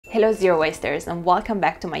Hello Zero Wasters and welcome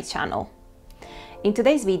back to my channel. In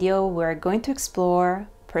today's video we're going to explore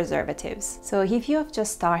preservatives. So if you have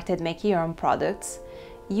just started making your own products,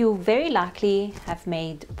 you very likely have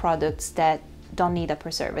made products that don't need a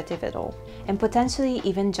preservative at all. And potentially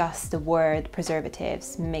even just the word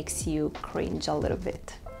preservatives makes you cringe a little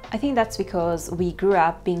bit. I think that's because we grew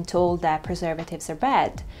up being told that preservatives are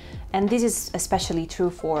bad. And this is especially true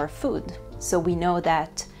for food. So we know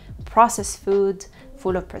that processed food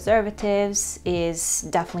full of preservatives is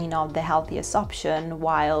definitely not the healthiest option,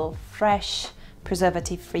 while fresh,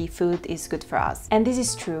 preservative-free food is good for us. And this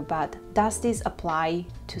is true, but does this apply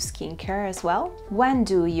to skincare as well? When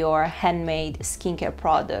do your handmade skincare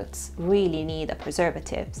products really need a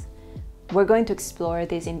preservatives? We're going to explore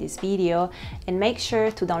this in this video, and make sure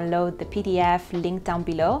to download the PDF link down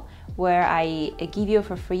below, where I give you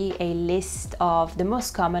for free a list of the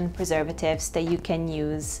most common preservatives that you can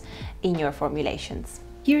use in your formulations.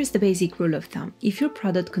 Here's the basic rule of thumb. If your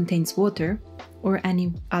product contains water or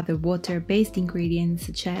any other water-based ingredients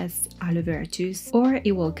such as aloe vera juice, or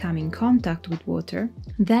it will come in contact with water,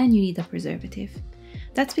 then you need a preservative.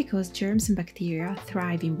 That's because germs and bacteria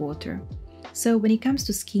thrive in water. So when it comes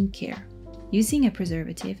to skincare, using a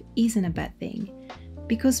preservative isn't a bad thing,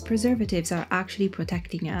 because preservatives are actually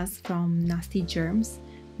protecting us from nasty germs,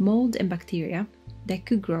 mold and bacteria that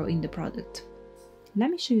could grow in the product.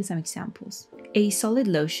 Let me show you some examples. A solid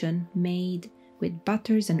lotion made with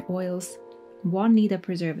butters and oils won't need a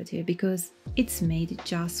preservative because it's made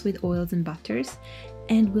just with oils and butters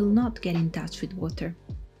and will not get in touch with water.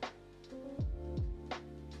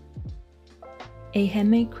 A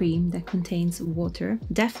handmade cream that contains water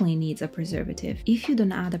definitely needs a preservative. If you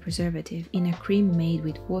don't add a preservative in a cream made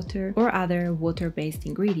with water or other water-based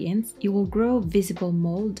ingredients, it will grow visible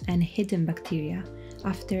mold and hidden bacteria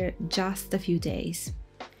after just a few days.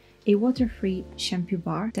 A water-free shampoo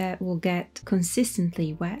bar that will get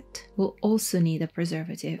consistently wet will also need a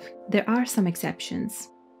preservative. There are some exceptions.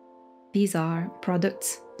 These are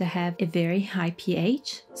products that have a very high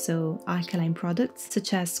pH, so alkaline products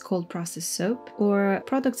such as cold processed soap, or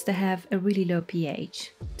products that have a really low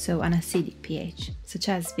pH, so an acidic pH, such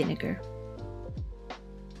as vinegar.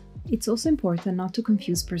 It's also important not to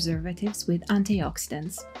confuse preservatives with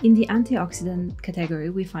antioxidants. In the antioxidant category,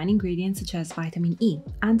 we find ingredients such as vitamin E.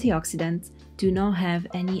 Antioxidants do not have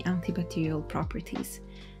any antibacterial properties.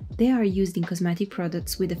 They are used in cosmetic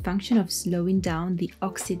products with the function of slowing down the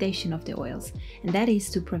oxidation of the oils, and that is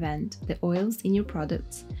to prevent the oils in your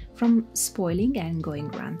products from spoiling and going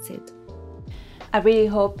rancid. I really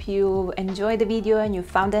hope you enjoyed the video and you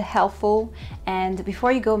found it helpful. And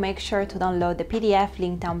before you go, make sure to download the PDF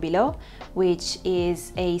link down below, which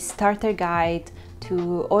is a starter guide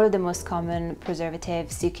to all of the most common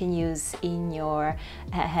preservatives you can use in your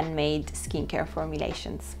handmade skincare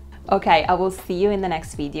formulations. Okay, I will see you in the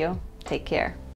next video. Take care.